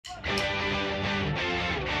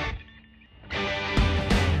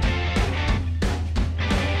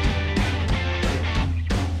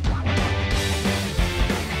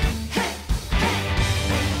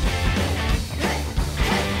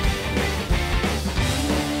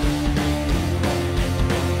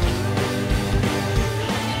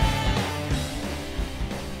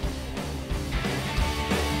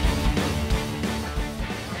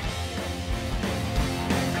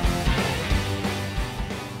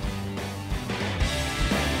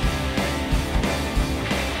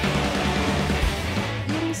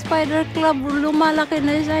spider club, lumalaki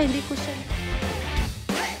na siya, hindi ko siya.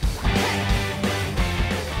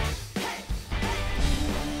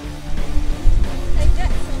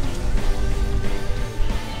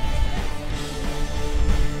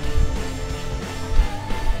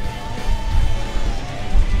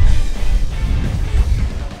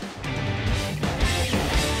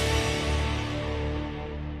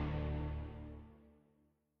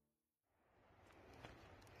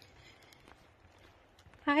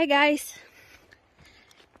 Hi guys,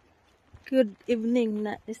 good evening.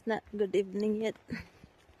 It's not good evening yet.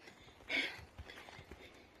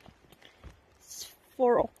 It's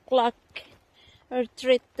 4 o'clock or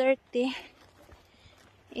 3:30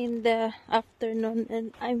 in the afternoon, and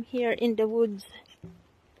I'm here in the woods.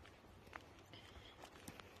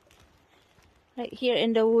 Right here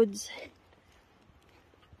in the woods.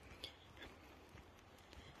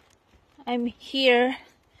 I'm here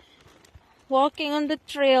walking on the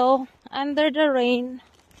trail under the rain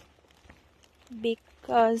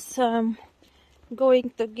because I'm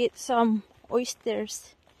going to get some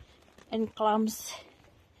oysters and clams.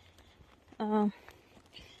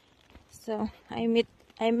 So I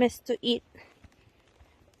miss to eat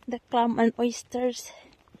the clam and oysters.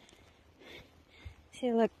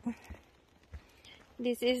 See, look,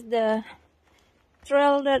 this is the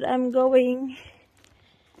trail that I'm going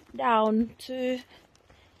down to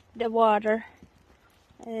the water.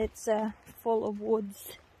 It's full of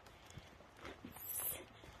woods,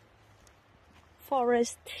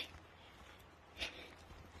 forest,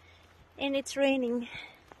 and it's raining.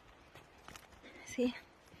 See,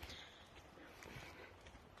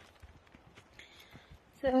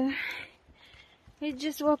 so we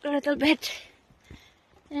just walk a little bit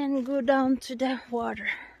and go down to the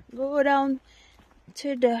water, go down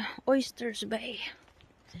to the oysters bay.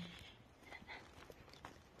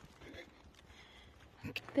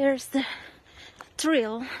 There's the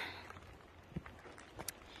trail,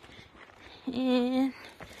 and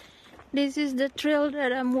this is the trail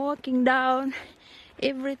that I'm walking down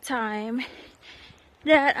every time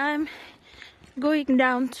that I'm going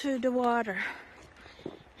down to the water.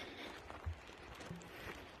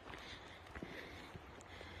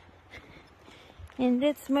 And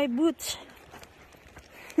that's my boots.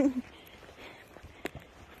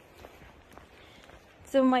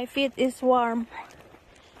 So my feet is warm.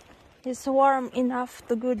 It's warm enough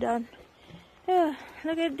to go down. Yeah,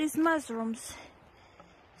 look at these mushrooms.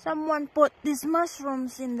 Someone put these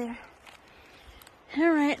mushrooms in there.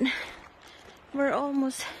 Alright, we're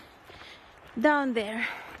almost down there.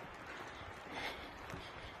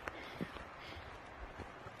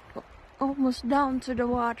 Almost down to the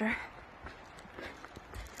water.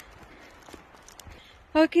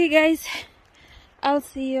 Okay guys, I'll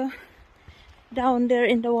see you down there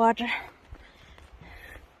in the water.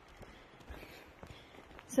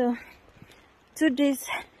 So today's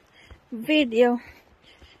video,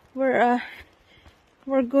 we're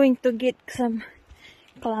going to get some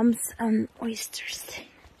clams and oysters.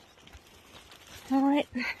 All right.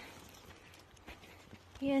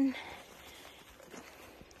 Yan.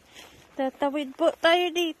 Tatawid po tayo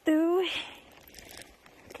dito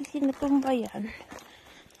kasi natumba yan.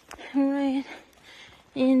 Alright.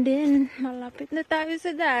 And then malapit na tayo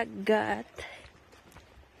sa dagat.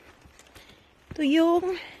 Ito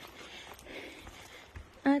yung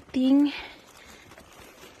ating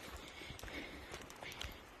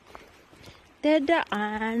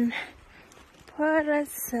dadaan para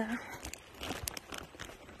sa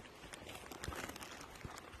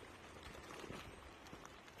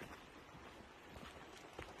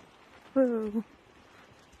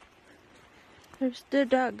there's the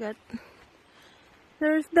dagat.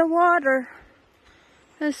 There's the water.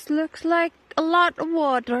 This looks like a lot of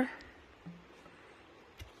water.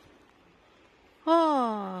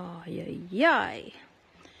 Oh, yay.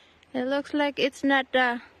 It looks like it's not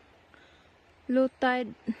low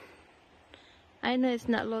tide. I know it's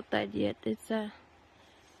not low tide yet. It's 2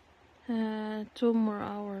 more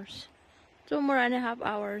hours. 2.5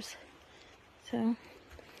 hours. So,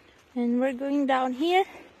 and we're going down here.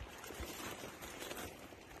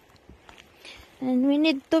 And we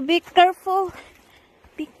need to be careful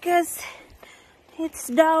because it's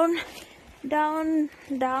down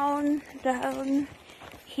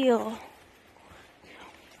hill.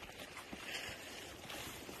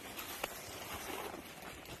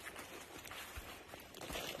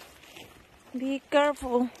 Be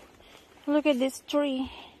careful. Look at this tree.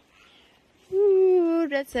 Ooh,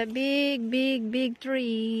 that's a big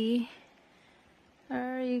tree.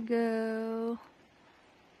 There you go.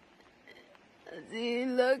 See,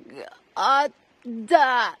 look at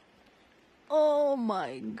that. Oh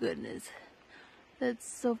my goodness. That's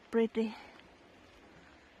so pretty.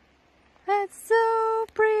 That's so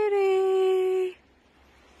pretty.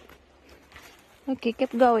 Okay,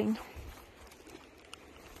 keep going.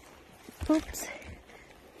 Oops.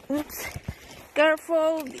 Oops.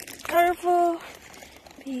 Careful. Be careful.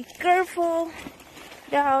 Be careful.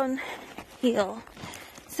 Downhill.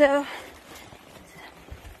 So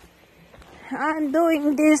I'm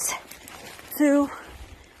doing this to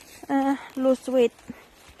lose weight.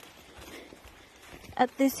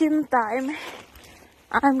 At the same time,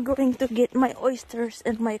 I'm going to get my oysters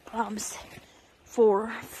and my clams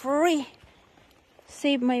for free.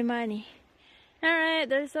 Save my money. Alright,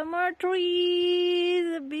 there's some more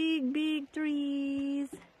trees. Big trees.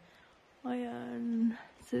 Ayan.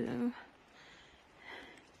 So,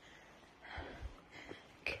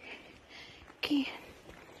 okay.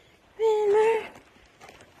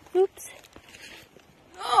 Oops.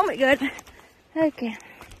 Oh my god. Okay.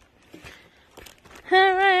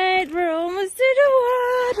 Alright, we're almost to the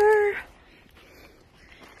water.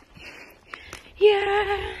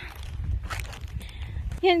 Yeah.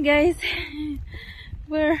 Yan guys.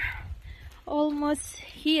 We're almost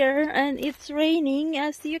here and it's raining,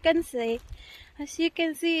 as you can see. As you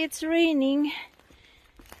can see, it's raining.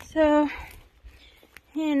 So,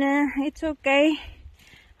 you know, it's okay.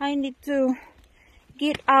 I need to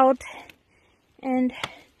get out and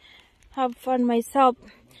have fun myself.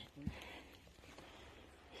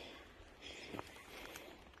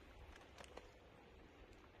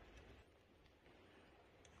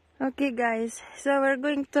 Okay guys, so we're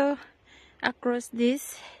going to across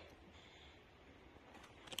this.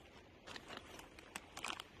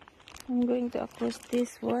 I'm going to across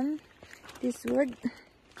this one, this wood.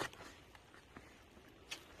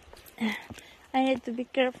 I need to be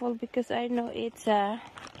careful because I know it's gonna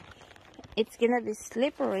be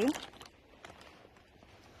slippery,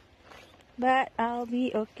 but I'll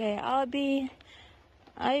be okay.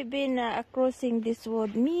 I've been crossing this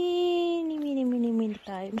wood many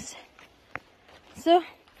times. So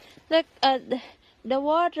look at the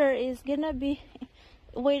water is gonna be,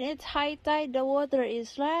 when it's high tide, the water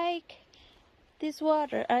is like this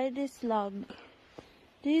water, this log.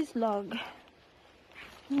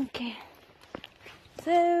 Okay,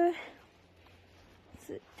 so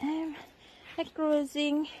I'm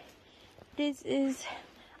crossing. This is,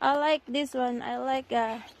 I like this one. I like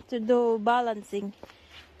to do balancing.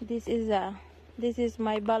 This is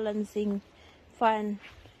my balancing fun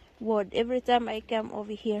wood. Every time I come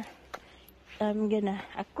over here, I'm gonna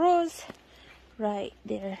cross right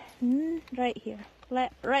there, right here,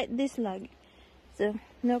 right this log. So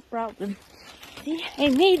no problem. See, I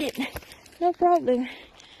made it. No problem.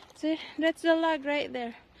 See, that's the log right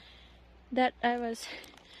there that I was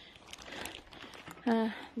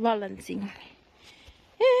balancing.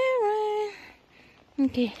 Alright.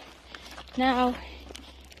 Okay, now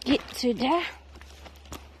get to the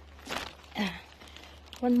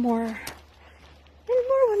one more.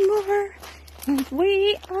 And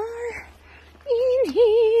we are in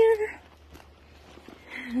here.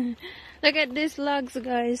 Look at these logs,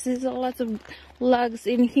 guys. There's a lot of logs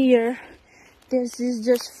in here. This is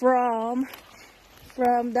just from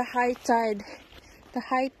the high tide. The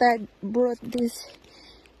high tide brought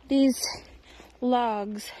these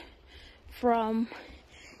logs from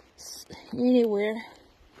anywhere,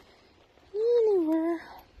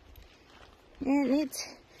 and it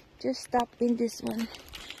just stopped in this one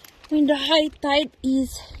when the high tide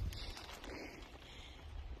is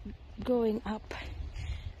going up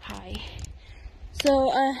high.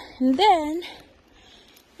 So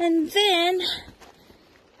and then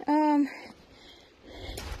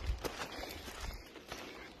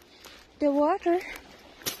the water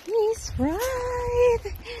is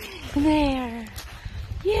right there.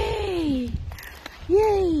 Yay!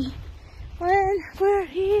 When we're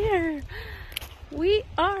here, we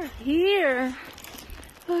are here.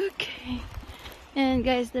 Okay, and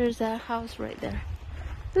guys, there's a house right there.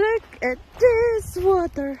 Look at this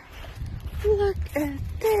water. Look at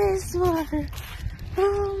this water.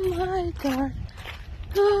 Oh my god.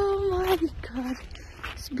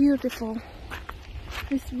 It's beautiful.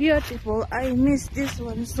 It's beautiful. I miss this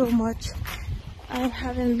one so much. I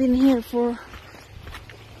haven't been here for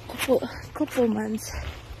couple months.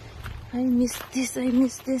 I miss this.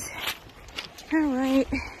 Alright.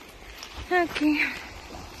 Okay.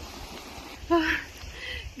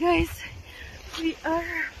 Guys, we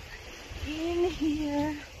are in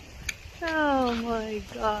here. Oh my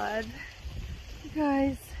god.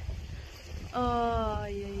 Guys. Oh,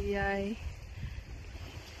 yay.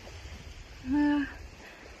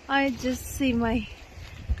 I just see my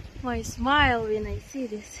my smile when I see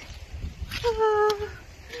this. Oh,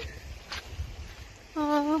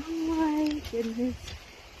 oh my goodness.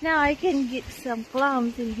 Now I can get some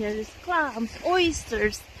clams in here. There's clams,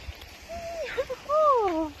 oysters.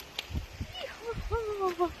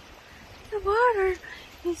 The water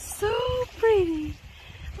is so pretty.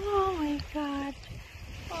 Oh my god.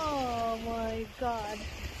 Oh my god.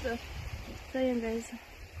 So yun guys.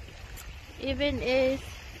 Even it's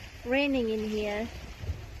raining in here,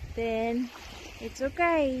 then it's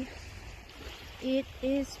okay. It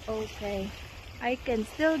is okay. I can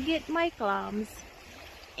still get my clams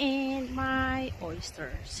and my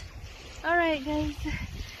oysters. Alright guys.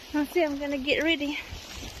 Now see, I'm gonna get ready.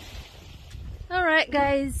 Alright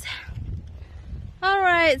guys.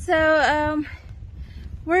 Alright, so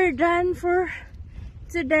we're done for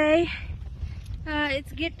today.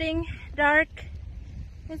 It's getting dark.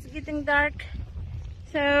 It's getting dark.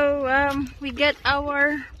 So we got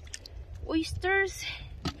our oysters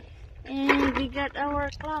and we got our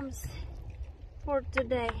clams for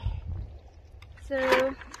today. So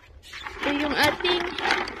ito yung ating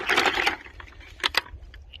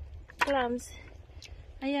clams.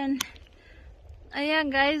 Ayan.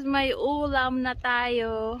 Ayan guys, may ulam na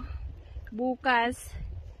tayo bukas.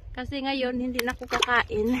 Kasi ngayon hindi na ako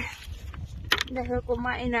kakain. Dahil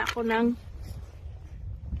kumain na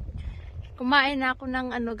ako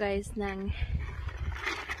ng ano guys, ng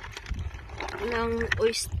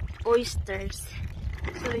oysters.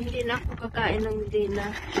 So hindi na ako kakain ng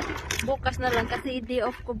dinner. Bukas na lang kasi day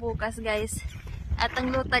off ko bukas guys. At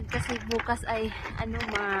ang lutad kasi bukas ay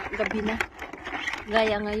gabi na.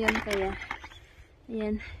 Gaya ngayon kaya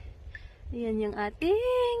ayan. Ayan yung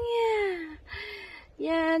ating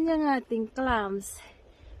yan yung ating clams.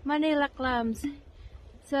 Manila clams.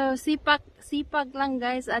 So sipag lang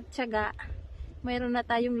guys at tiyaga. Mayroon na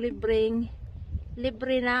tayong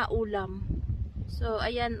libre na ulam. So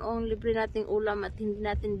ayan ang libre nating ulam at hindi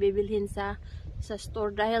natin bibilhin sa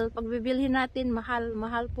store dahil pag bibilhin natin mahal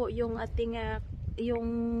po yung ating yung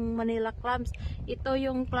Manila clams. Ito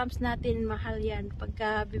yung clams natin, mahal yan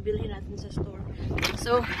pagka bibilhin natin sa store.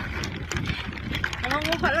 So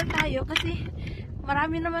mangunguha lang tayo kasi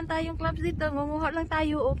marami naman tayong clams dito. Mangunguha lang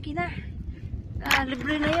tayo, okay na.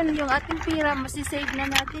 Libre na yun yung ating pira, masisave na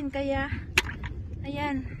natin. Kaya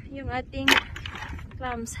ayan yung ating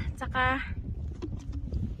clams. Tsaka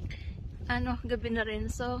gabi na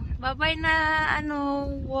rin. So bye bye na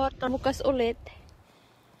water. Bukas ulit.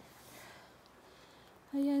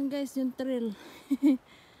 Ayan guys, yung trail.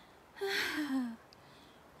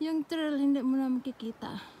 Yung trail hindi mo na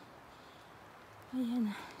makikita.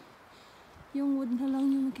 Ayan. Yung wood na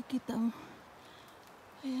lang yung makikita mo.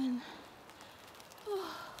 Ayan.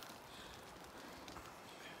 Oh.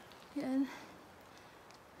 Ayan.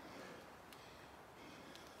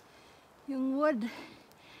 Yung wood.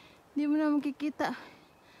 Hindi mo na makikita.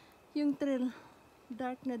 Yung trail.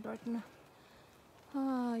 Dark na.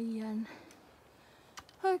 Ayan.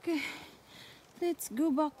 Okay, let's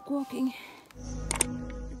go back walking.